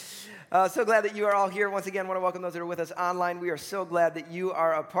So glad that you are all here. Once again, I want to welcome those that are with us online. We are so glad that you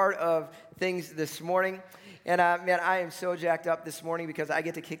are a part of things this morning. And man, I am so jacked up this morning because I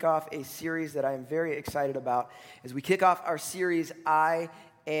get to kick off a series that I am very excited about as we kick off our series, I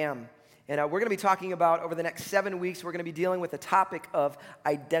Am. And we're going to be talking about, over the next 7 weeks, we're going to be dealing with the topic of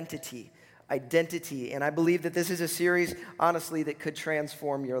identity. Identity. And I believe that this is a series, honestly, that could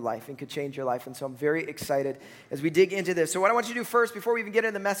transform your life and could change your life. And so I'm very excited as we dig into this. So what I want you to do first, before we even get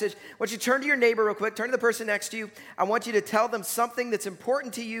into the message, I want you to turn to your neighbor real quick, turn to the person next to you. I want you to tell them something that's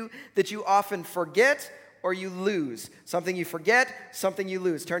important to you that you often forget or you lose. Something you forget, something you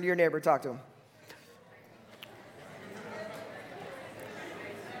lose. Turn to your neighbor, talk to him.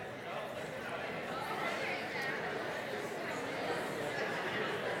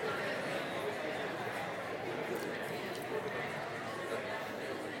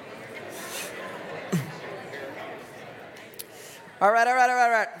 All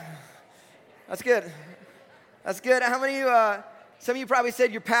right. That's good. How many of you, some of you probably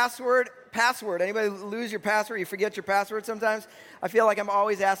said your password. Anybody lose your password? You forget your password sometimes? I feel like I'm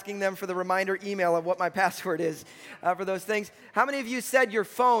always asking them for the reminder email of what my password is for those things. How many of you said your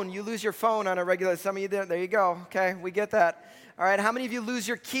phone? You lose your phone on a regular, some of you didn't. There you go. Okay, we get that. All right, how many of you lose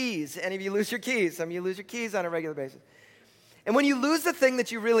your keys? Any of you lose your keys? Some of you lose your keys on a regular basis. And when you lose the thing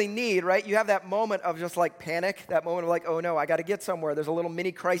that you really need, right, you have that moment of just like panic, that moment of like, oh no, I got to get somewhere. There's a little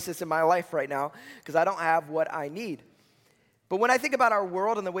mini crisis in my life right now because I don't have what I need. But when I think about our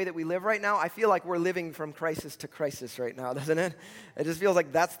world and the way that we live right now, I feel like we're living from crisis to crisis right now, doesn't it? It just feels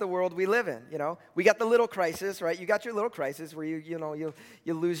like that's the world we live in, you know? We got the little crisis, right? You got your little crisis where you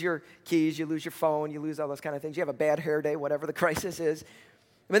lose your keys, you lose your phone, you lose all those kind of things. You have a bad hair day, whatever the crisis is.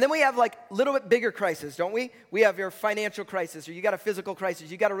 But then we have like a little bit bigger crisis, don't we? We have your financial crisis, or you got a physical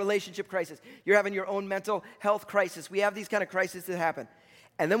crisis, you got a relationship crisis, you're having your own mental health crisis. We have these kind of crises that happen.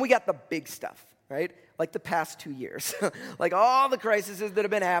 And then we got the big stuff, right? Like the past 2 years, like all the crises that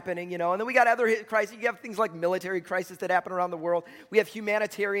have been happening, you know. And then we got other crises. You have things like military crisis that happen around the world. We have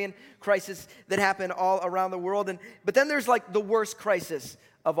humanitarian crisis that happen all around the world. But then there's like the worst crisis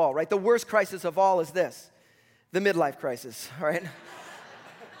of all, right? The worst crisis of all is this, the midlife crisis, all right?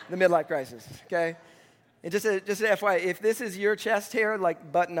 The midlife crisis, okay? And just an FYI, if this is your chest hair, like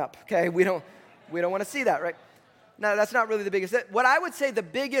button up, okay? We don't want to see that, right? No, that's not really the biggest. What I would say the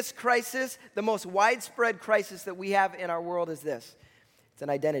biggest crisis, the most widespread crisis that we have in our world is this. It's an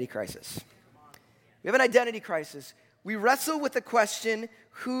identity crisis. We have an identity crisis. We wrestle with the question,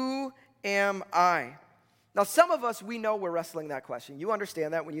 who am I? Now, some of us, we know we're wrestling that question. You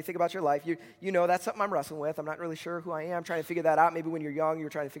understand that when you think about your life. You know that's something I'm wrestling with. I'm not really sure who I am. I'm trying to figure that out. Maybe when you're young, you were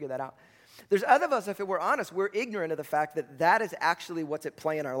trying to figure that out. There's other of us, if we're honest, we're ignorant of the fact that that is actually what's at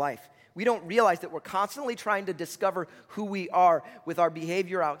play in our life. We don't realize that we're constantly trying to discover who we are with our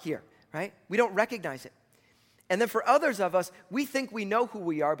behavior out here, right? We don't recognize it. And then for others of us, we think we know who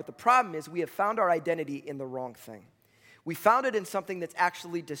we are, but the problem is we have found our identity in the wrong thing. We found it in something that's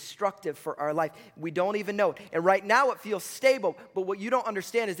actually destructive for our life. We don't even know it. And right now it feels stable, but what you don't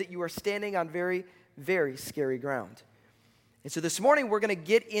understand is that you are standing on very, very scary ground. And so this morning we're going to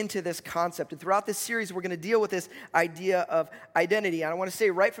get into this concept. And throughout this series we're going to deal with this idea of identity. And I want to say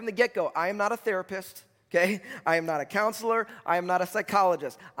right from the get-go, I am not a therapist. Okay? I am not a counselor. I am not a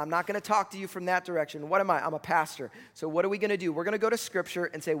psychologist. I'm not going to talk to you from that direction. What am I? I'm a pastor. So what are we going to do? We're going to go to Scripture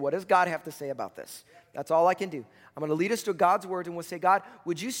and say, what does God have to say about this? That's all I can do. I'm going to lead us to God's Word, and we'll say, God,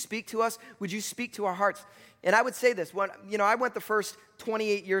 would you speak to us? Would you speak to our hearts? And I would say this. I went the first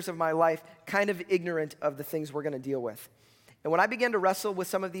 28 years of my life kind of ignorant of the things we're going to deal with. And when I began to wrestle with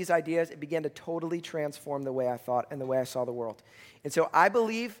some of these ideas, it began to totally transform the way I thought and the way I saw the world. And so I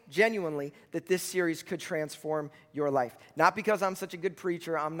believe genuinely that this series could transform your life. Not because I'm such a good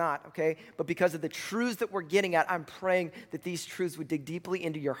preacher, I'm not, okay? But because of the truths that we're getting at, I'm praying that these truths would dig deeply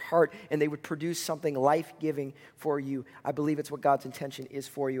into your heart and they would produce something life-giving for you. I believe it's what God's intention is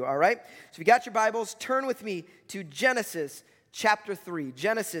for you, all right? So if you got your Bibles, turn with me to Genesis chapter 3.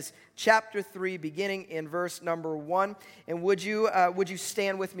 Genesis chapter 3, beginning in verse number 1. And would you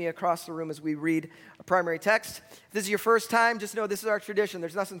stand with me across the room as we read a primary text? If this is your first time, just know this is our tradition.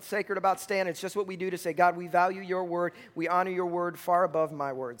 There's nothing sacred about standing. It's just what we do to say, God, we value your word. We honor your word far above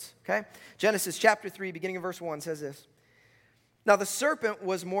my words. Okay? Genesis chapter 3, beginning in verse 1 says this. Now the serpent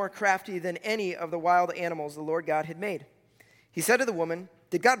was more crafty than any of the wild animals the Lord God had made. He said to the woman,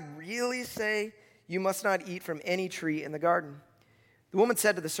 did God really say you must not eat from any tree in the garden? The woman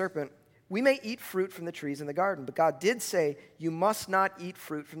said to the serpent, we may eat fruit from the trees in the garden, but God did say you must not eat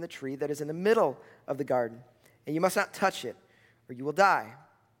fruit from the tree that is in the middle of the garden, and you must not touch it, or you will die.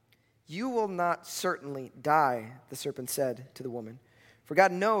 You will not certainly die, the serpent said to the woman, For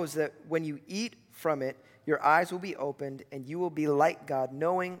God knows that when you eat from it, your eyes will be opened, and you will be like God,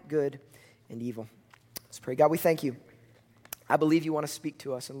 knowing good and evil. Let's pray. God, we thank you. I believe you want to speak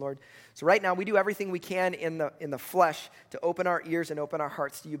to us, and Lord, so right now we do everything we can in the flesh to open our ears and open our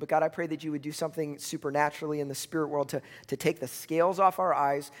hearts to you. But God, I pray that you would do something supernaturally in the spirit world to take the scales off our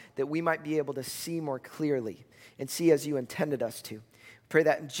eyes, that we might be able to see more clearly and see as you intended us to. Pray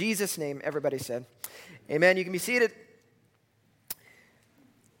that in Jesus' name. Everybody said, amen. You can be seated.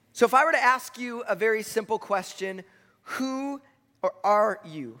 So if I were to ask you a very simple question, who are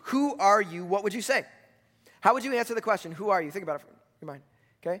you? Who are you? What would you say? How would you answer the question, who are you? Think about it in your mind,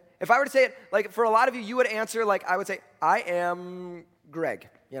 okay? If I were to say it, like for a lot of you, you would answer like I would say, I am Greg.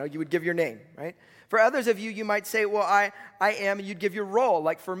 You know, you would give your name, right? For others of you, you might say, well, I am, you'd give your role.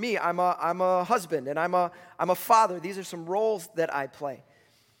 Like for me, I'm a husband and I'm a father. These are some roles that I play.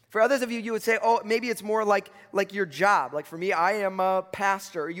 For others of you, you would say, oh, maybe it's more like your job. Like for me, I am a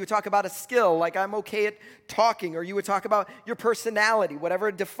pastor. Or you would talk about a skill, like I'm okay at talking. Or you would talk about your personality,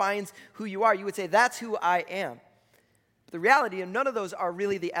 whatever defines who you are. You would say, that's who I am. But the reality, and none of those are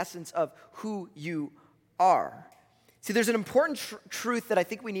really the essence of who you are. See, there's an important truth that I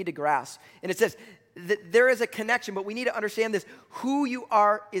think we need to grasp. And it says that there is a connection, but we need to understand this. Who you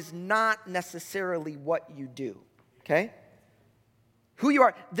are is not necessarily what you do, okay? Who you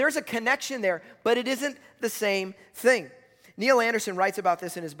are, there's a connection there, but it isn't the same thing. Neil Anderson writes about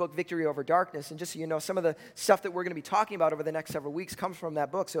this in his book, Victory Over Darkness. And just so you know, some of the stuff that we're going to be talking about over the next several weeks comes from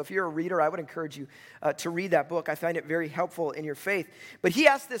that book. So if you're a reader, I would encourage you to read that book. I find it very helpful in your faith. But he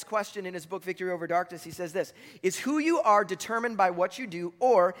asked this question in his book, Victory Over Darkness. He says this, is who you are determined by what you do,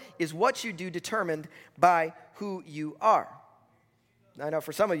 or is what you do determined by who you are? I know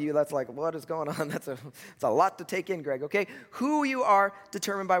for some of you, that's like, what is going on? That's a lot to take in, Greg, okay? Who you are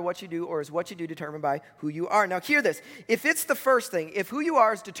determined by what you do, or is what you do determined by who you are? Now, hear this. If it's the first thing, if who you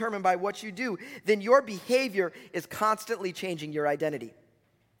are is determined by what you do, then your behavior is constantly changing your identity.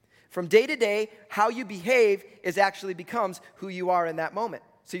 From day to day, how you behave actually becomes who you are in that moment.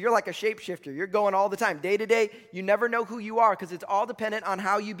 So you're like a shapeshifter. You're going all the time. Day to day, you never know who you are because it's all dependent on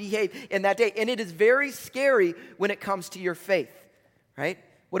how you behave in that day. And it is very scary when it comes to your faith. Right?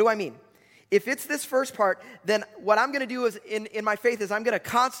 What do I mean? If it's this first part, then what I'm going to do is in my faith is I'm going to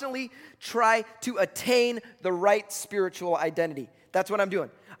constantly try to attain the right spiritual identity. That's what I'm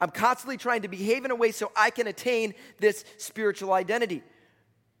doing. I'm constantly trying to behave in a way so I can attain this spiritual identity.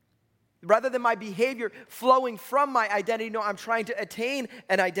 Rather than my behavior flowing from my identity, no, I'm trying to attain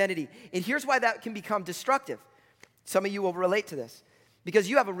an identity. And here's why that can become destructive. Some of you will relate to this. Because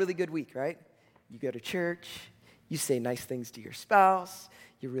you have a really good week, right? You go to church. You say nice things to your spouse.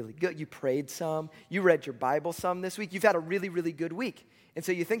 You're really good. You prayed some. You read your Bible some this week. You've had a really, really good week. And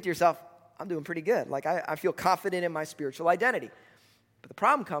so you think to yourself, I'm doing pretty good. Like I feel confident in my spiritual identity. But the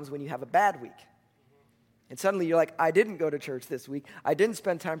problem comes when you have a bad week. And suddenly you're like, I didn't go to church this week. I didn't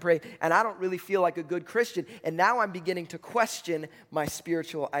spend time praying. And I don't really feel like a good Christian. And now I'm beginning to question my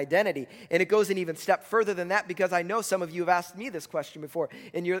spiritual identity. And it goes an even step further than that because I know some of you have asked me this question before.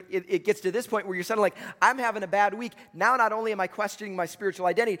 And it gets to this point where you're suddenly like, I'm having a bad week. Now not only am I questioning my spiritual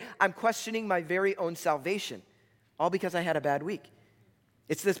identity, I'm questioning my very own salvation. All because I had a bad week.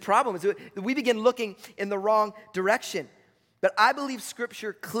 It's this problem. We begin looking in the wrong direction. But I believe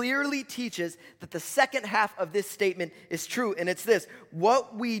Scripture clearly teaches that the second half of this statement is true, and it's this.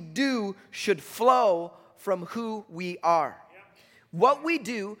 What we do should flow from who we are. What we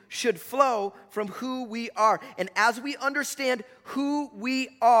do should flow from who we are. And as we understand who we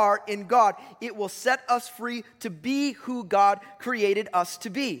are in God, it will set us free to be who God created us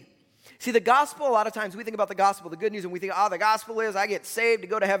to be. See, the gospel, a lot of times we think about the gospel, the good news, and we think, the gospel is I get saved to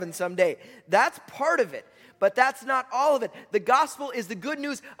go to heaven someday. That's part of it. But that's not all of it. The gospel is the good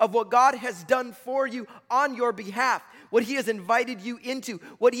news of what God has done for you on your behalf, what he has invited you into,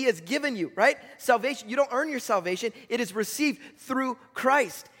 what he has given you, right? Salvation, you don't earn your salvation. It is received through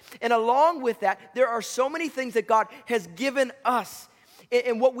Christ. And along with that, there are so many things that God has given us.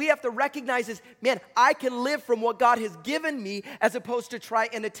 And what we have to recognize is, man, I can live from what God has given me as opposed to try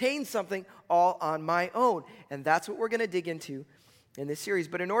and attain something all on my own. And that's what we're going to dig into in this series.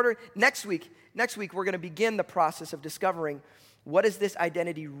 But next week, we're going to begin the process of discovering what does this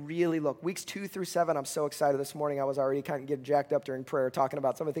identity really look. Weeks 2 through 7, I'm so excited this morning. I was already kind of getting jacked up during prayer talking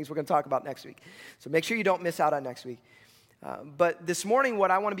about some of the things we're going to talk about next week. So make sure you don't miss out on next week. But this morning,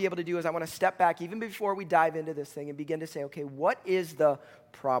 what I want to be able to do is I want to step back even before we dive into this thing and begin to say, okay, what is the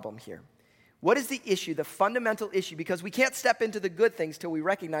problem here? What is the issue, the fundamental issue? Because we can't step into the good things till we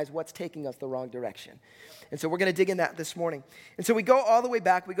recognize what's taking us the wrong direction. And so we're going to dig in that this morning. And so we go all the way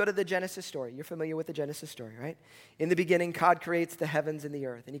back. We go to the Genesis story. You're familiar with the Genesis story, right? In the beginning, God creates the heavens and the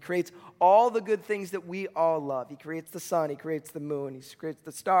earth. And he creates all the good things that we all love. He creates the sun. He creates the moon. He creates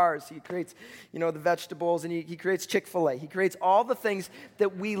the stars. He creates, the vegetables. And he creates Chick-fil-A. He creates all the things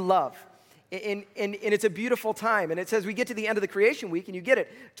that we love. And it's a beautiful time. And it says we get to the end of the creation week, and you get it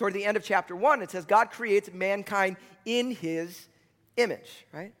toward the end of chapter 1. It says God creates mankind in his image,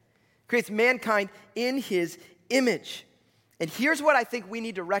 right? Creates mankind in his image. And here's what I think we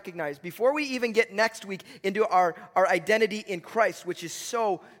need to recognize before we even get next week into our identity in Christ, which is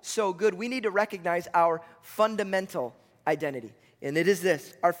so, so good. We need to recognize our fundamental identity. And it is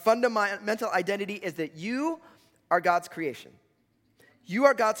this. Our fundamental identity is that you are God's creation. You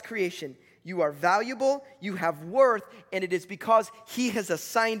are God's creation. You are valuable, you have worth, and it is because he has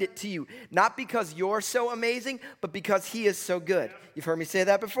assigned it to you. Not because you're so amazing, but because he is so good. You've heard me say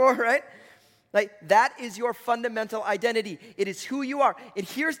that before, right? Like, that is your fundamental identity. It is who you are. And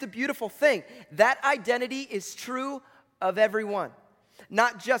here's the beautiful thing. That identity is true of everyone.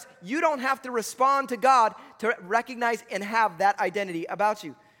 Not just, you don't have to respond to God to recognize and have that identity about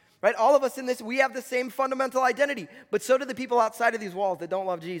you. Right? All of us in this, we have the same fundamental identity, but so do the people outside of these walls that don't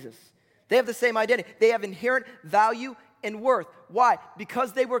love Jesus. They have the same identity. They have inherent value and worth. Why?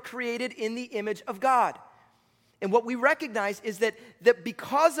 Because they were created in the image of God. And what we recognize is that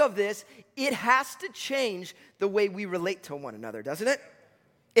because of this, it has to change the way we relate to one another, doesn't it?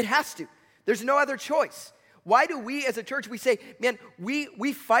 It has to. There's no other choice. Why do we as a church, we say, man,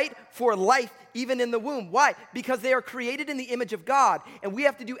 we fight for life even in the womb. Why? Because they are created in the image of God, and we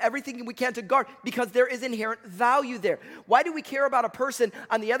have to do everything we can to guard because there is inherent value there. Why do we care about a person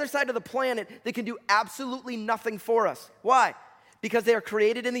on the other side of the planet that can do absolutely nothing for us? Why? Because they are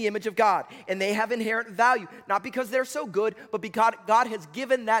created in the image of God, and they have inherent value, not because they're so good, but because God has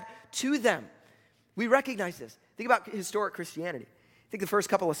given that to them. We recognize this. Think about historic Christianity. Think the first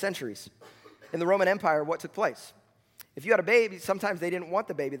couple of centuries. In the Roman Empire, what took place? If you had a baby, sometimes they didn't want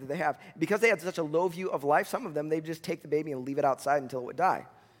the baby that they have. Because they had such a low view of life, some of them, they'd just take the baby and leave it outside until it would die.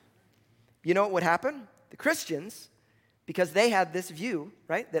 You know what would happen? The Christians, because they had this view,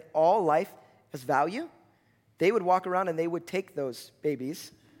 right, that all life has value, they would walk around and they would take those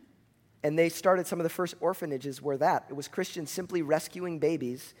babies, and they started some of the first orphanages were that. It was Christians simply rescuing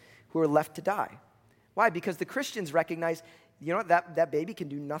babies who were left to die. Why? Because the Christians recognized, that baby can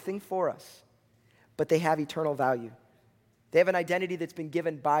do nothing for us. But they have eternal value. They have an identity that's been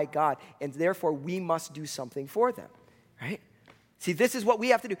given by God, and therefore we must do something for them, right? See, this is what we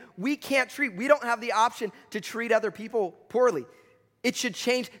have to do. We don't have the option to treat other people poorly. It should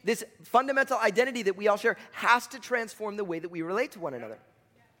change. This fundamental identity that we all share has to transform the way that we relate to one another,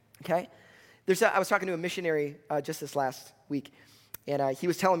 okay? I was talking to a missionary just this last week, and he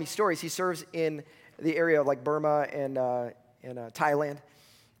was telling me stories. He serves in the area of like Burma and Thailand.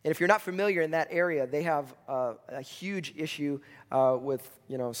 And if you're not familiar in that area, they have a huge issue with,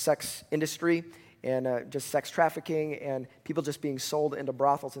 sex industry and just sex trafficking and people just being sold into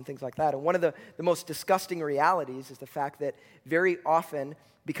brothels and things like that. And one of the most disgusting realities is the fact that very often,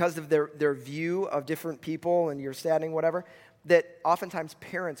 because of their view of different people and your standing, whatever, that oftentimes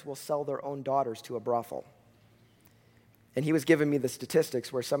parents will sell their own daughters to a brothel. And he was giving me the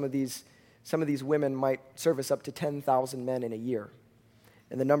statistics where some of these women might service up to 10,000 men in a year.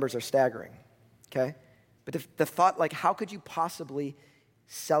 And the numbers are staggering, okay? But the thought, like, how could you possibly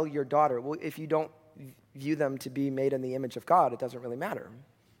sell your daughter? Well, if you don't view them to be made in the image of God, it doesn't really matter.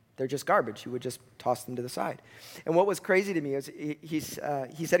 They're just garbage. You would just toss them to the side. And what was crazy to me is he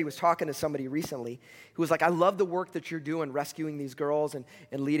said he was talking to somebody recently who was like, I love the work that you're doing, rescuing these girls and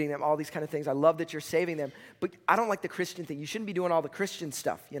leading them, all these kind of things. I love that you're saving them. But I don't like the Christian thing. You shouldn't be doing all the Christian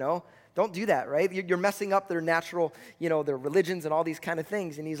stuff, Don't do that, right? You're messing up their natural, their religions and all these kind of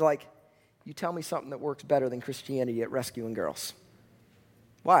things. And he's like, you tell me something that works better than Christianity at rescuing girls.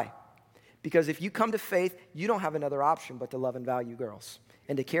 Why? Because if you come to faith, you don't have another option but to love and value girls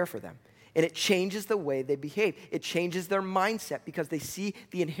and to care for them. And it changes the way they behave. It changes their mindset because they see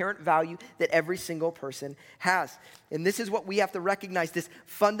the inherent value that every single person has. And this is what we have to recognize, this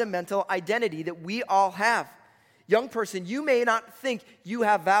fundamental identity that we all have. Young person, you may not think you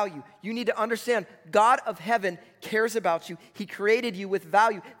have value. You need to understand God of heaven cares about you. He created you with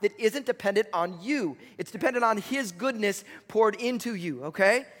value that isn't dependent on you. It's dependent on his goodness poured into you,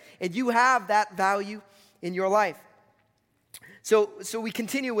 okay? And you have that value in your life. So we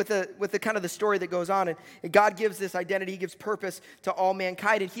continue with the kind of the story that goes on, and God gives this identity, he gives purpose to all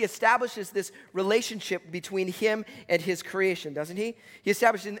mankind, and he establishes this relationship between him and his creation, doesn't he? He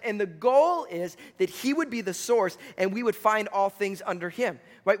establishes, and the goal is that he would be the source, and we would find all things under him,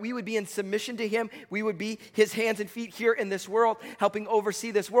 right? We would be in submission to him. We would be his hands and feet here in this world, helping oversee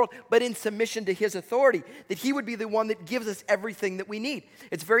this world, but in submission to his authority, that he would be the one that gives us everything that we need.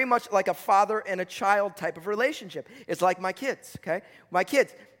 It's very much like a father and a child type of relationship. It's like my kids. Okay? My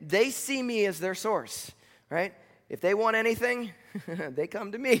kids, they see me as their source, right? If they want anything, they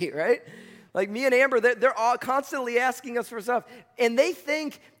come to me, right? Like me and Amber, they're all constantly asking us for stuff, and they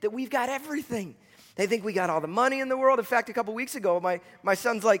think that we've got everything. They think we got all the money in the world. In fact, a couple weeks ago, my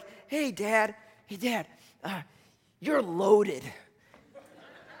son's like, hey, Dad, you're loaded.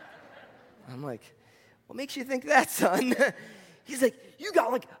 I'm like, what makes you think that, son? He's like, you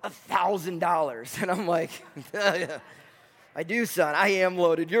got like $1,000. And I'm like, I do, son. I am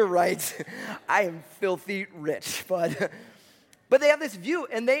loaded. You're right. I am filthy rich. But they have this view,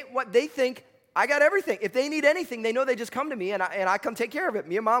 and they think, I got everything. If they need anything, they know they just come to me, and I come take care of it.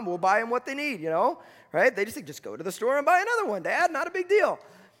 Me and Mom will buy them what they need, right? They just think, just go to the store and buy another one, Dad. Not a big deal.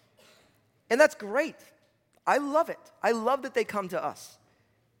 And that's great. I love it. I love that they come to us.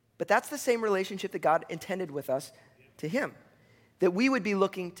 But that's the same relationship that God intended with us to him. That we would be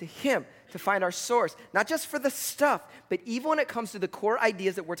looking to him to find our source, not just for the stuff, but even when it comes to the core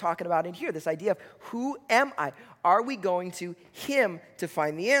ideas that we're talking about in here, this idea of who am I? Are we going to him to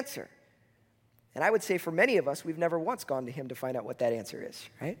find the answer? And I would say for many of us, we've never once gone to him to find out what that answer is,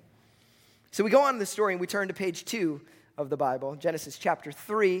 right? So we go on in the story and we turn to page 2 of the Bible, Genesis chapter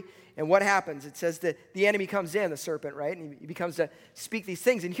 3, and what happens? It says that the enemy comes in, the serpent, right? And he becomes to speak these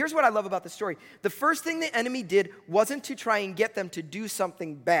things. And here's what I love about the story. The first thing the enemy did wasn't to try and get them to do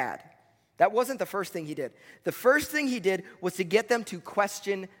something bad. That wasn't the first thing he did. The first thing he did was to get them to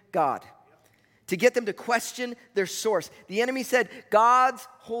question God, to get them to question their source. The enemy said, God's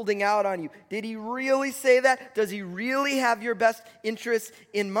holding out on you. Did he really say that? Does he really have your best interests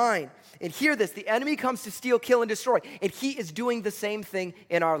in mind? And hear this, the enemy comes to steal, kill, and destroy, and he is doing the same thing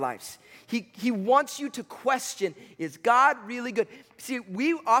in our lives. He wants you to question, is God really good? See,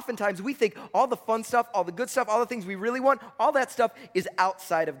 oftentimes we think all the fun stuff, all the good stuff, all the things we really want, all that stuff is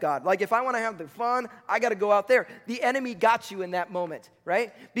outside of God. Like if I want to have the fun, I got to go out there. The enemy got you in that moment,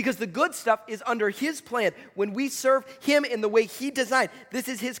 right? Because the good stuff is under his plan. When we serve him in the way he designed, this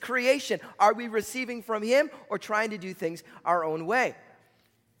is his creation. Are we receiving from him or trying to do things our own way?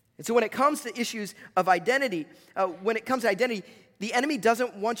 And so when it comes to issues of identity, the enemy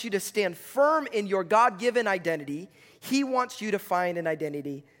doesn't want you to stand firm in your God-given identity. He wants you to find an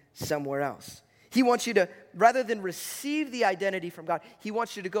identity somewhere else. He wants you to, rather than receive the identity from God, he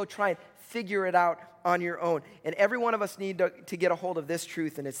wants you to go try and figure it out on your own. And every one of us need to get a hold of this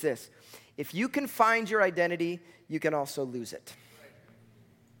truth, and it's this. If you can find your identity, you can also lose it.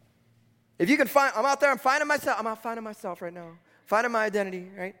 If you can find, I'm out there, I'm out finding myself right now. Finding my identity,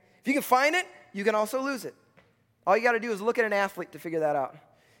 right? If you can find it, you can also lose it. All you got to do is look at an athlete to figure that out.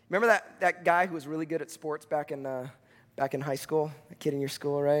 Remember that guy who was really good at sports back in high school? That kid in your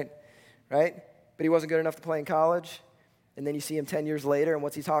school, right? Right? But he wasn't good enough to play in college. And then you see him 10 years later, and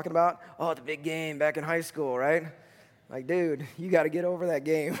what's he talking about? Oh, the big game back in high school, right? Like, dude, you got to get over that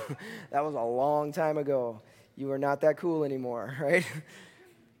game. That was a long time ago. You are not that cool anymore, right?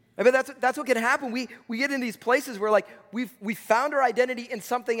 I mean, that's what can happen. We get in these places where, like, we found our identity in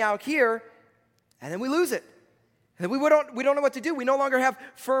something out here, and then we lose it. And we don't know what to do. We no longer have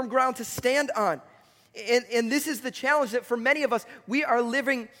firm ground to stand on. And this is the challenge that for many of us, we are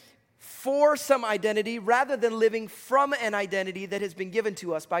living for some identity rather than living from an identity that has been given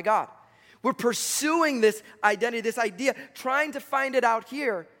to us by God. We're pursuing this identity, this idea, trying to find it out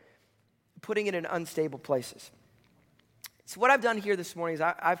here, putting it in unstable places. So what I've done here this morning is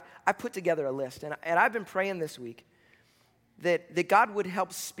I've put together a list, and I've been praying this week that God would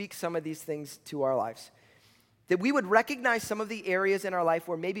help speak some of these things to our lives. That we would recognize some of the areas in our life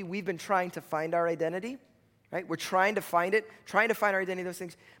where maybe we've been trying to find our identity, right? We're trying to find it, trying to find our identity, those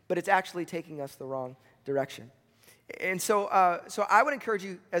things, but it's actually taking us the wrong direction. And so I would encourage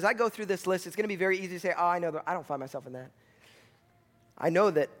you, as I go through this list, it's going to be very easy to say, I know that I don't find myself in that. I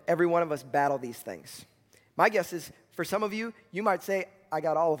know that every one of us battle these things. My guess is, for some of you, you might say, I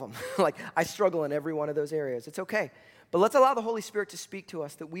got all of them. Like, I struggle in every one of those areas. It's okay. But let's allow the Holy Spirit to speak to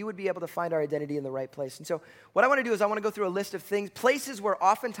us, that we would be able to find our identity in the right place. And so what I want to do is I want to go through a list of things, places where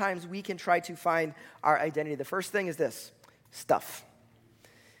oftentimes we can try to find our identity. The first thing is this, stuff.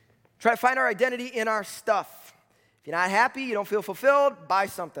 Try to find our identity in our stuff. If you're not happy, you don't feel fulfilled, buy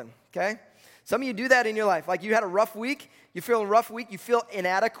something, okay? Some of you do that in your life. Like you had a rough week, you feel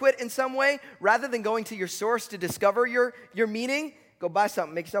inadequate in some way. Rather than going to your source to discover your meaning, go buy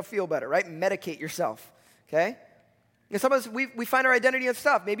something, make yourself feel better, right? Medicate yourself, okay? And some of us, we find our identity in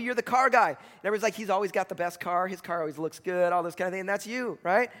stuff. Maybe you're the car guy. And everyone's like, he's always got the best car. His car always looks good, all this kind of thing. And that's you,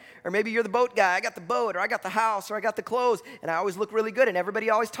 right? Or maybe you're the boat guy. I got the boat, or I got the house, or I got the clothes, and I always look really good. And everybody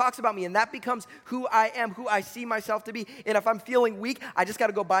always talks about me. And that becomes who I am, who I see myself to be. And if I'm feeling weak, I just got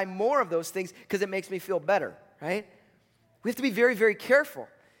to go buy more of those things because it makes me feel better, right? We have to be very, very careful.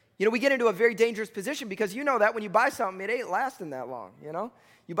 You know, we get into a very dangerous position because you know that when you buy something, it ain't lasting that long, you know?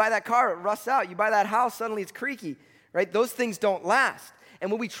 You buy that car, it rusts out. You buy that house, suddenly it's creaky. Right? Those things don't last. And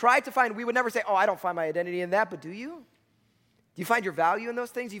when we try to find, we would never say, oh, I don't find my identity in that, but do you? Do you find your value in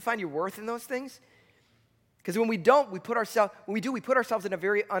those things? Do you find your worth in those things? Because when we don't, we put ourselves in a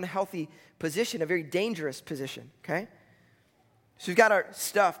very unhealthy position, a very dangerous position, okay? So we've got our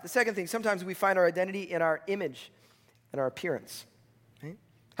stuff. The second thing, sometimes we find our identity in our image and our appearance. Right?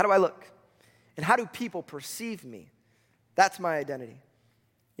 How do I look? And how do people perceive me? That's my identity.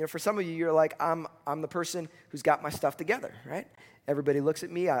 You know, for some of you, you're like, I'm the person who's got my stuff together, right? Everybody looks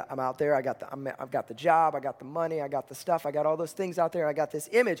at me. I'm out there. I've got the job. I got the money. I got the stuff. I got all those things out there. I got this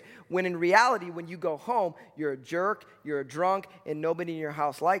image. When in reality, when you go home, you're a jerk, you're a drunk, and nobody in your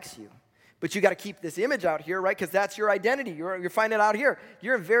house likes you. But you got to keep this image out here, right? Because that's your identity. You're finding it out here.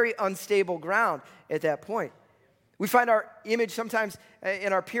 You're in very unstable ground at that point. We find our image sometimes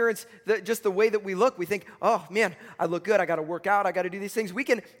in our appearance, just the way that we look. We think, oh, man, I look good. I got to work out. I got to do these things. We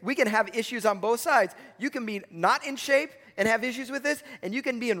can have issues on both sides. You can be not in shape and have issues with this, and you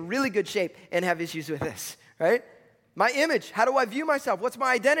can be in really good shape and have issues with this, right? My image, how do I view myself? What's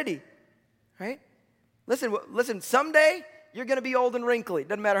my identity, right? Listen, someday you're going to be old and wrinkly.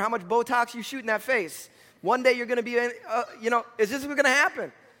 Doesn't matter how much Botox you shoot in that face. One day you're going to be, is this going to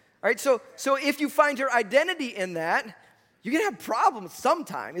happen? All right, so if you find your identity in that, you're going to have problems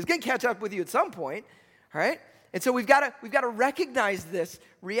sometime. It's going to catch up with you at some point, all right? And so we've got to recognize this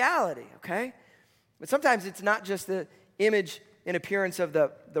reality, okay? But sometimes it's not just the image and appearance of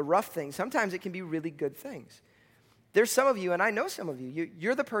the rough things. Sometimes it can be really good things. There's some of you, and I know some of you,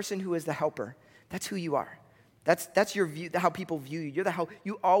 you're the person who is the helper. That's who you are. That's your view, how people view you.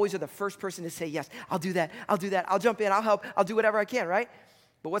 You always are the first person to say, yes, I'll do that, I'll jump in, I'll help, I'll do whatever I can, right?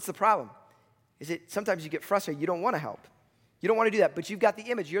 But what's the problem? Sometimes you get frustrated. You don't want to help. You don't want to do that, but you've got the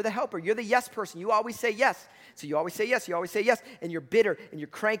image. You're the helper. You're the yes person. You always say yes. So you always say yes. You always say yes. And you're bitter, and you're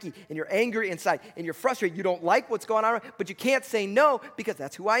cranky, and you're angry inside, and you're frustrated. You don't like what's going on, but you can't say no because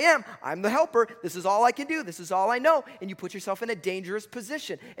that's who I am. I'm the helper. This is all I can do. This is all I know. And you put yourself in a dangerous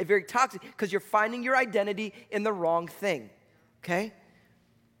position, a very toxic, because you're finding your identity in the wrong thing, okay?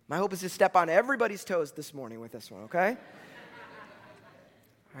 My hope is to step on everybody's toes this morning with this one, okay?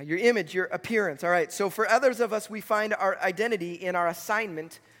 Your image, your appearance. All right, so for others of us, we find our identity in our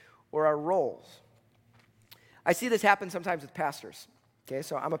assignment or our roles. I see this happen sometimes with pastors. Okay,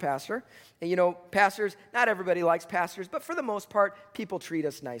 so I'm a pastor. And you know, pastors, not everybody likes pastors, but for the most part, people treat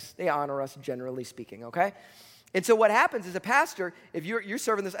us nice. They honor us, generally speaking, okay? And so what happens is a pastor, if you're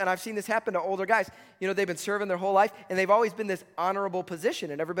serving this, and I've seen this happen to older guys, you know, they've been serving their whole life, and they've always been this honorable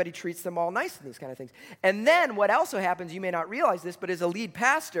position, and everybody treats them all nice and these kind of things. And then what also happens, you may not realize this, but as a lead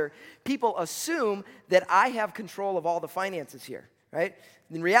pastor, people assume that I have control of all the finances here, right?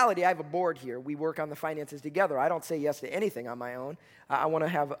 In reality, I have a board here. We work on the finances together. I don't say yes to anything on my own. I want to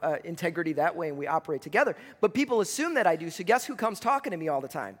have integrity that way, and we operate together. But people assume that I do, so guess who comes talking to me all the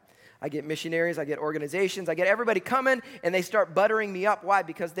time? I get missionaries, I get organizations, I get everybody coming, and they start buttering me up. Why?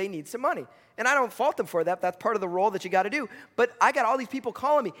 Because they need some money. And I don't fault them for that. That's part of the role that you got to do. But I got all these people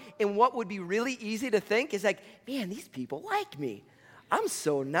calling me, and what would be really easy to think is like, man, these people like me. I'm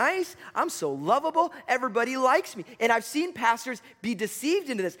so nice. I'm so lovable. Everybody likes me. And I've seen pastors be deceived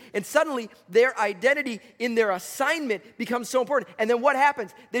into this, and suddenly their identity in their assignment becomes so important. And then what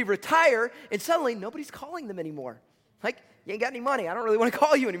happens? They retire, and suddenly nobody's calling them anymore. Like, you ain't got any money. I don't really want to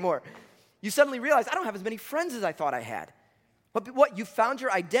call you anymore. You suddenly realize, I don't have as many friends as I thought I had. But what? You found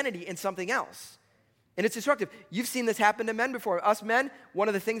your identity in something else. And it's destructive. You've seen this happen to men before. Us men, one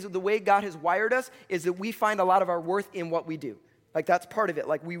of the things, the way God has wired us, is that we find a lot of our worth in what we do. Like, that's part of it.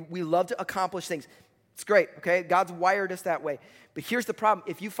 Like, we love to accomplish things. It's great, okay? God's wired us that way. But here's the problem.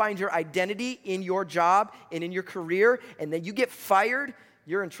 If you find your identity in your job and in your career, and then you get fired,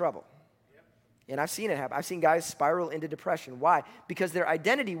 you're in trouble. And I've seen it happen. I've seen guys spiral into depression. Why? Because their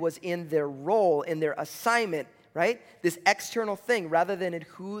identity was in their role, in their assignment, right? This external thing, rather than in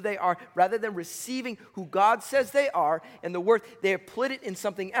who they are, rather than receiving who God says they are and the worth, they have put it in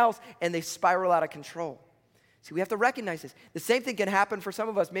something else, and they spiral out of control. See, we have to recognize this. The same thing can happen for some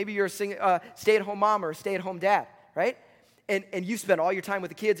of us. Maybe you're a stay-at-home mom or a stay-at-home dad, right? And you spend all your time with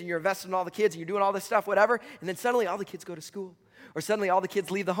the kids and you're invested in all the kids and you're doing all this stuff, whatever, and then suddenly all the kids go to school. Or suddenly all the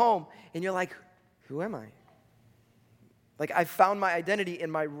kids leave the home and you're like, who am I? Like, I found my identity in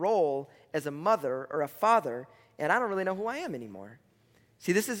my role as a mother or a father, and I don't really know who I am anymore.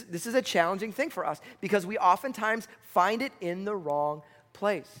 See, this is a challenging thing for us because we oftentimes find it in the wrong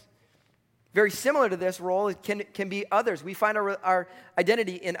place. Very similar to this role, it can be others. We find our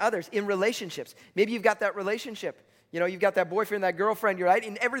identity in others, in relationships. Maybe you've got that relationship. You've got that boyfriend, that girlfriend, you're right,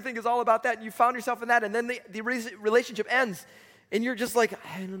 and everything is all about that, and you found yourself in that, and then the relationship ends, and you're just like,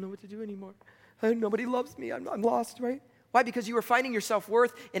 I don't know what to do anymore. Nobody loves me. I'm lost, right? Why? Because you were finding your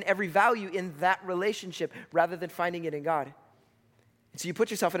self-worth and every value in that relationship rather than finding it in God. And so you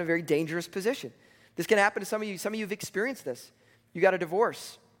put yourself in a very dangerous position. This can happen to some of you. Some of you have experienced this. You got a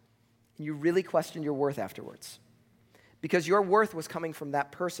divorce, and you really question your worth afterwards because your worth was coming from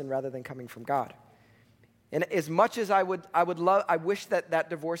that person rather than coming from God. And as much as I wish that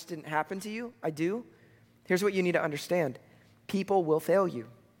divorce didn't happen to you, I do. Here's what you need to understand. People will fail you.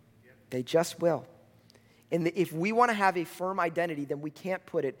 They just will. And if we want to have a firm identity, then we can't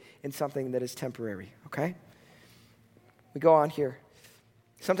put it in something that is temporary, okay? We go on here.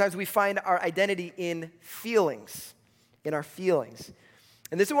 Sometimes we find our identity in feelings, in our feelings.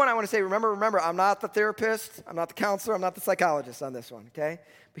 And this is one I want to say, remember, I'm not the therapist, I'm not the counselor, I'm not the psychologist on this one, okay?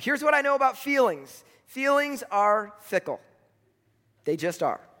 But here's what I know about feelings. Feelings are fickle. They just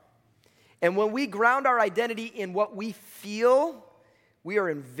are. And when we ground our identity in what we feel, we are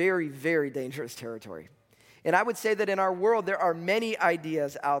in very, very dangerous territory. And I would say that in our world, there are many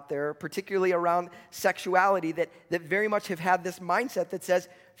ideas out there, particularly around sexuality, that very much have had this mindset that says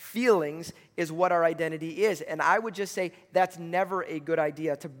feelings is what our identity is. And I would just say that's never a good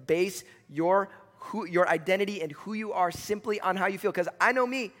idea to base your identity and who you are simply on how you feel. Because I know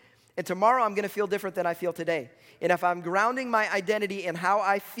me, and tomorrow I'm going to feel different than I feel today. And if I'm grounding my identity in how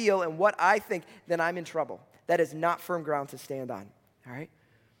I feel and what I think, then I'm in trouble. That is not firm ground to stand on, all right?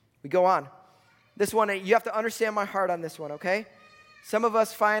 We go on. This one, you have to understand my heart on this one, okay? Some of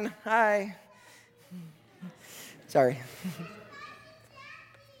us find, hi. Sorry.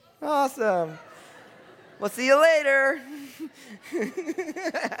 Awesome. We'll see you later.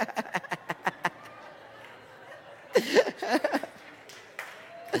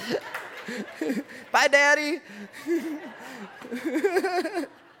 Bye, Daddy.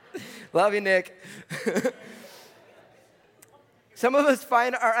 Love you, Nick. Some of us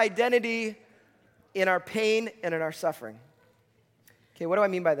find our identity in our pain and in our suffering. Okay, what do I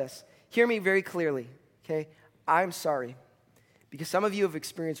mean by this? Hear me very clearly, okay? I'm sorry, because some of you have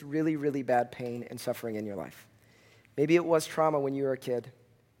experienced really, really bad pain and suffering in your life. Maybe it was trauma when you were a kid.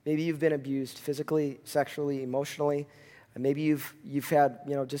 Maybe you've been abused physically, sexually, emotionally. And maybe you've had,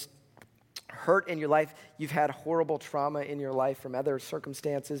 just hurt in your life. You've had horrible trauma in your life from other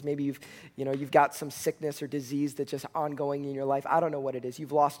circumstances. Maybe you've got some sickness or disease that's just ongoing in your life. I don't know what it is.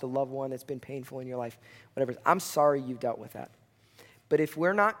 You've lost a loved one that's been painful in your life, whatever. I'm sorry you've dealt with that. But if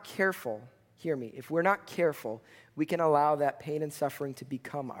we're not careful, hear me, if we're not careful, we can allow that pain and suffering to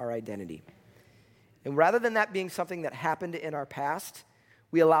become our identity. And rather than that being something that happened in our past,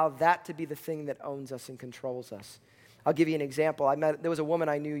 we allow that to be the thing that owns us and controls us. I'll give you an example. There was a woman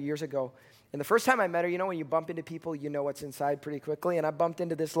I knew years ago, and the first time I met her, when you bump into people, you know what's inside pretty quickly, and I bumped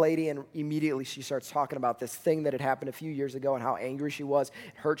into this lady, and immediately she starts talking about this thing that had happened a few years ago and how angry she was,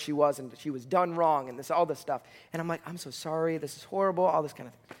 hurt she was, and she was done wrong, and all this stuff. And I'm like, I'm so sorry, this is horrible, all this kind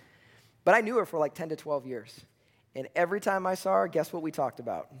of thing. But I knew her for like 10 to 12 years, and every time I saw her, guess what we talked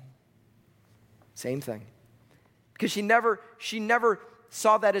about? Same thing. Because she never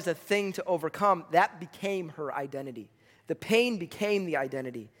saw that as a thing to overcome. That became her identity. The pain became the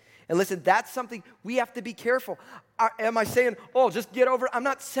identity. And listen, that's something we have to be careful. Am I saying, just get over it? I'm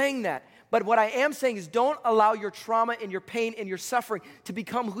not saying that. But what I am saying is don't allow your trauma and your pain and your suffering to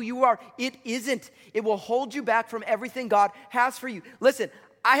become who you are. It isn't. It will hold you back from everything God has for you. Listen,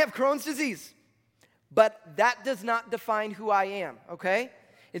 I have Crohn's disease, but that does not define who I am, okay?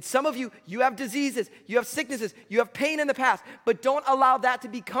 And some of you have diseases, you have sicknesses, you have pain in the past, but don't allow that to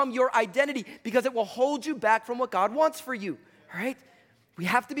become your identity because it will hold you back from what God wants for you, all right? We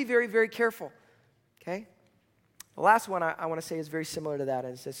have to be very, very careful, okay? The last one I want to say is very similar to that.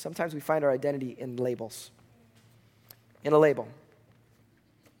 Is sometimes we find our identity in labels, in a label.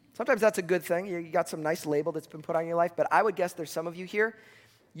 Sometimes that's a good thing. You got some nice label that's been put on your life, but I would guess there's some of you here,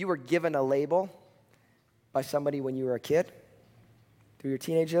 you were given a label by somebody when you were a kid. Through your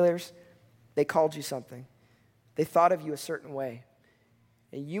teenage years, they called you something. They thought of you a certain way.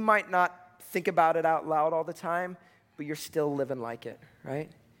 And you might not think about it out loud all the time, but you're still living like it, right?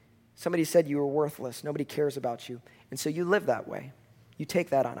 Somebody said you were worthless. Nobody cares about you. And so you live that way. You take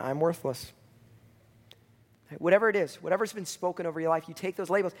that on. I'm worthless. Whatever it is, whatever's been spoken over your life, you take those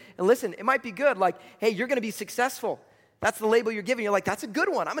labels. And listen, it might be good, like, hey, you're going to be successful. That's the label you're giving. You're like, that's a good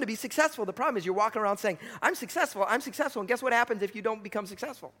one. I'm going to be successful. The problem is you're walking around saying, I'm successful. And guess what happens if you don't become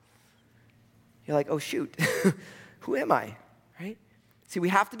successful? You're like, oh, shoot. Who am I, right? See, we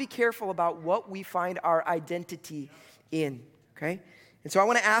have to be careful about what we find our identity in, okay? And so I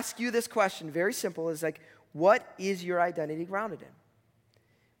want to ask you this question, very simple, is like, what is your identity grounded in?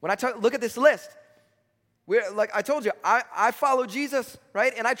 When I look at this list, like I told you, I follow Jesus,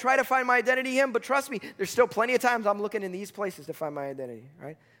 right? And I try to find my identity in him, but trust me, there's still plenty of times I'm looking in these places to find my identity,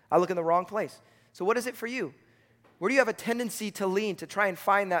 right? I look in the wrong place. So what is it for you? Where do you have a tendency to lean, to try and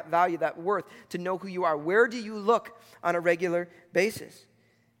find that value, that worth, to know who you are? Where do you look on a regular basis?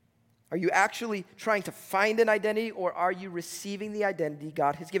 Are you actually trying to find an identity, or are you receiving the identity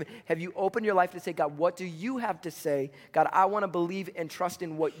God has given? Have you opened your life to say, God, what do you have to say? God, I want to believe and trust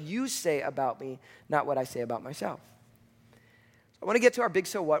in what you say about me, not what I say about myself. I want to get to our big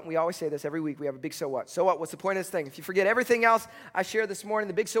so what, and we always say this every week. We have a big so what. So what? What's the point of this thing? If you forget everything else I shared this morning,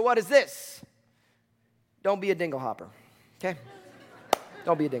 the big so what is this. Don't be a dingle hopper, okay?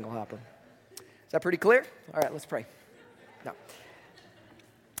 Don't be a dingle hopper. Is that pretty clear? All right, let's pray. No.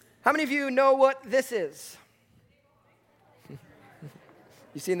 How many of you know what this is? You've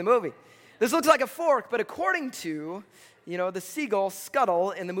seen the movie. This looks like a fork, but according to, the seagull Scuttle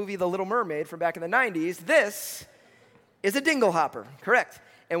in the movie The Little Mermaid from back in the 90s, this is a dingle hopper, correct?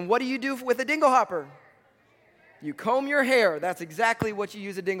 And what do you do with a dingle hopper? You comb your hair. That's exactly what you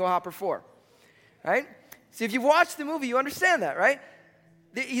use a dingle hopper for, right? See, if you've watched the movie, you understand that, right?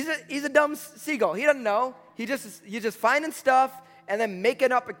 He's a dumb seagull. He doesn't know. He's just finding stuff and then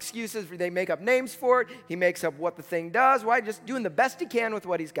making up excuses. They make up names for it. He makes up what the thing does. Why? Just doing the best he can with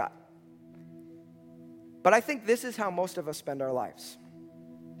what he's got. But I think this is how most of us spend our lives.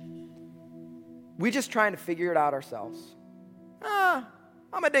 We just trying to figure it out ourselves.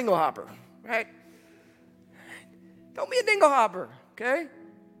 I'm a dingle hopper, right? Don't be a dingle hopper, okay?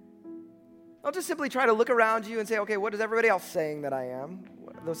 Don't just simply try to look around you and say, okay, what is everybody else saying that I am?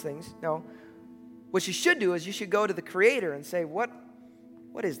 Those things. No. What you should do is you should go to the Creator and say, what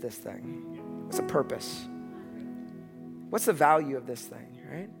is this thing? What's the purpose? What's the value of this thing,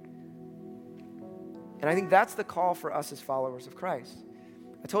 right? And I think that's the call for us as followers of Christ.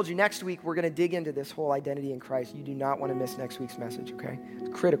 I told you next week we're going to dig into this whole identity in Christ. You do not want to miss next week's message, okay? It's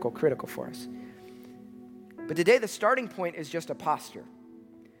critical for us. But today the starting point is just a posture.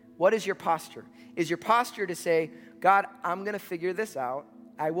 What is your posture? Is your posture to say, God, I'm going to figure this out.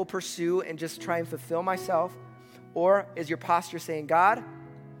 I will pursue and just try and fulfill myself? Or is your posture saying, God,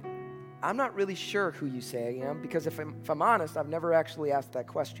 I'm not really sure who you say I am, because if I'm honest, I've never actually asked that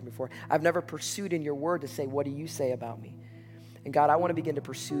question before. I've never pursued in your word to say, what do you say about me? And God, I want to begin to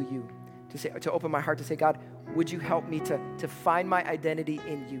pursue you, to open my heart to say, God, would you help me to find my identity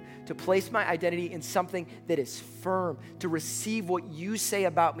in you, to place my identity in something that is firm, to receive what you say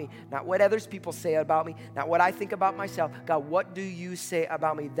about me, not what others people say about me, not what I think about myself. God, what do you say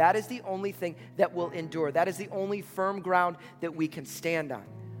about me? That is the only thing that will endure. That is the only firm ground that we can stand on.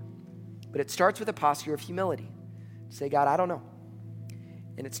 But it starts with a posture of humility. To say, God, I don't know.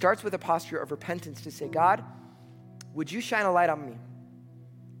 And it starts with a posture of repentance to say, God, would you shine a light on me?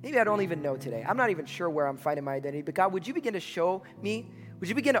 Maybe I don't even know today. I'm not even sure where I'm finding my identity. But God, would you begin to show me? Would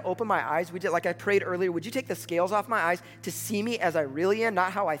you begin to open my eyes? Like I prayed earlier, would you take the scales off my eyes to see me as I really am,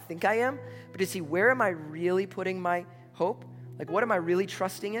 not how I think I am, but to see where am I really putting my hope? Like what am I really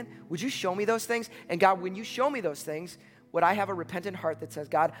trusting in? Would you show me those things? And God, when you show me those things, would I have a repentant heart that says,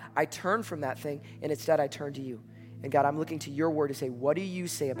 God, I turn from that thing, and instead I turn to you. And God, I'm looking to your word to say, what do you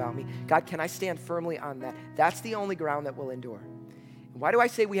say about me? God, can I stand firmly on that? That's the only ground that will endure. Why do I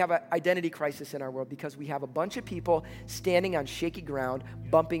say we have an identity crisis in our world? Because we have a bunch of people standing on shaky ground,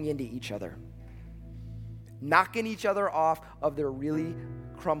 bumping into each other, knocking each other off of their really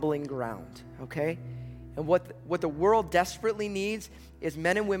crumbling ground, okay? And what the world desperately needs is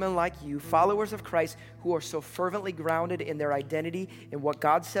men and women like you, followers of Christ, who are so fervently grounded in their identity and what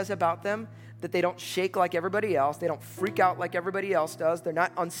God says about them, that they don't shake like everybody else. They don't freak out like everybody else does. They're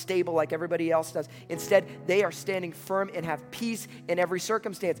not unstable like everybody else does. Instead, they are standing firm and have peace in every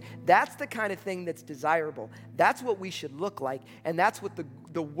circumstance. That's the kind of thing that's desirable. That's what we should look like, and that's what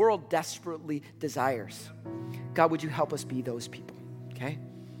the world desperately desires. God, would you help us be those people, okay?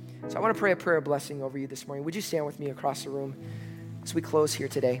 So I want to pray a prayer of blessing over you this morning. Would you stand with me across the room as we close here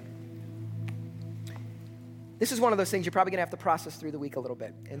today? This is one of those things you're probably going to have to process through the week a little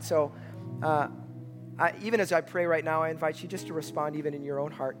bit. And so Even as I pray right now, I invite you just to respond even in your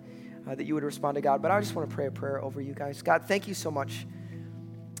own heart, that you would respond to God. But I just want to pray a prayer over you guys. God, thank you so much.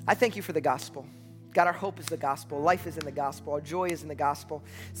 I thank you for the gospel. God, our hope is the gospel. Life is in the gospel. Our joy is in the gospel.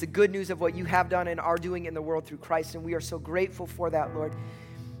 It's the good news of what you have done and are doing in the world through Christ, and we are so grateful for that, Lord.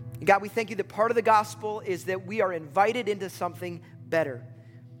 And God, we thank you that part of the gospel is that we are invited into something better.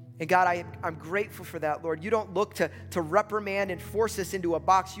 And God, I'm grateful for that, Lord. You don't look to reprimand and force us into a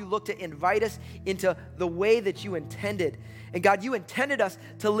box. You look to invite us into the way that you intended. And God, you intended us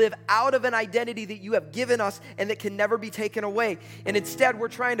to live out of an identity that you have given us and that can never be taken away. And instead, we're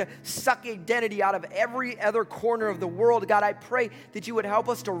trying to suck identity out of every other corner of the world. God, I pray that you would help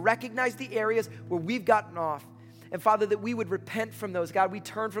us to recognize the areas where we've gotten off. And Father, that we would repent from those. God, we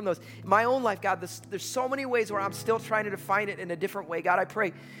turn from those. In my own life, God, there's so many ways where I'm still trying to define it in a different way. God, I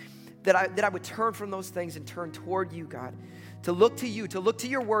pray that I would turn from those things and turn toward you, God, to look to you, to look to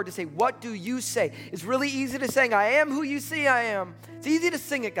your word, to say, what do you say? It's really easy to sing, I am who you see I am. It's easy to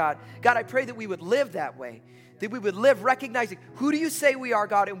sing it, God. God, I pray that we would live that way, that we would live recognizing, who do you say we are,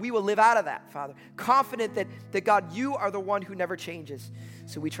 God? And we will live out of that, Father, confident that God, you are the one who never changes.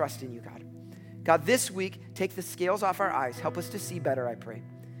 So we trust in you, God. God, this week, take the scales off our eyes. Help us to see better, I pray.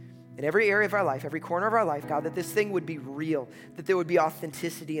 In every area of our life, every corner of our life, God, that this thing would be real, that there would be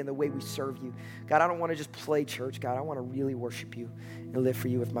authenticity in the way we serve you. God, I don't want to just play church. God, I want to really worship you and live for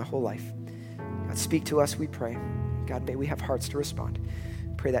you with my whole life. God, speak to us, we pray. God, may we have hearts to respond.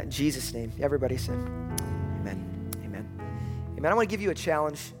 Pray that in Jesus' name. Everybody said, amen, amen, amen. I want to give you a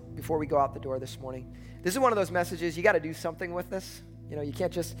challenge before we go out the door this morning. This is one of those messages, you got to do something with this. You know, you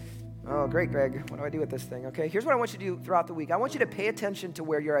can't just, oh, great, Greg. What do I do with this thing? Okay, here's what I want you to do throughout the week. I want you to pay attention to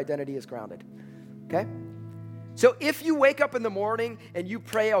where your identity is grounded, okay? So if you wake up in the morning and you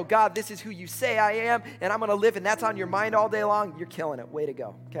pray, oh, God, this is who you say I am, and I'm going to live, and that's on your mind all day long, you're killing it. Way to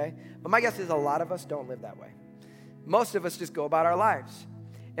go, okay? But my guess is a lot of us don't live that way. Most of us just go about our lives.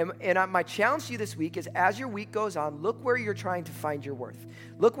 And my challenge to you this week is as your week goes on, look where you're trying to find your worth.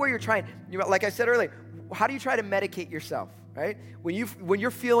 Look where you're trying, like I said earlier, how do you try to medicate yourself? Right? When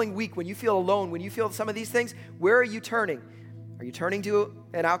you're feeling weak, when you feel alone, when you feel some of these things, where are you turning? Are you turning to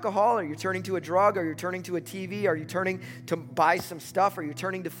an alcohol? Are you turning to a drug? Are you turning to a TV? Are you turning to buy some stuff? Are you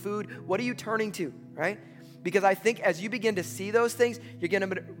turning to food? What are you turning to, right? Because I think as you begin to see those things, you're going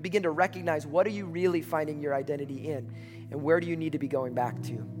to begin to recognize what are you really finding your identity in, and where do you need to be going back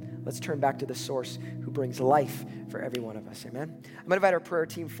to? Let's turn back to the source who brings life for every one of us, amen? I'm going to invite our prayer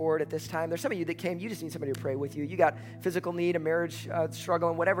team forward at this time. There's some of you that came, you just need somebody to pray with you. You got physical need, a marriage struggle,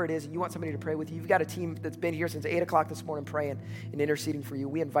 and whatever it is, and you want somebody to pray with you. You've got a team that's been here since 8 o'clock this morning praying and interceding for you.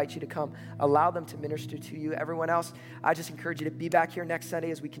 We invite you to come. Allow them to minister to you. Everyone else, I just encourage you to be back here next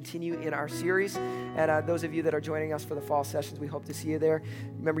Sunday as we continue in our series. And those of you that are joining us for the fall sessions, we hope to see you there.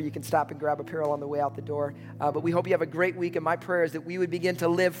 Remember, you can stop and grab apparel on the way out the door. But we hope you have a great week, and my prayer is that we would begin to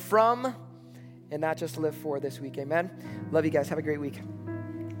live from and not just live for this week. Amen. Love you guys. Have a great week.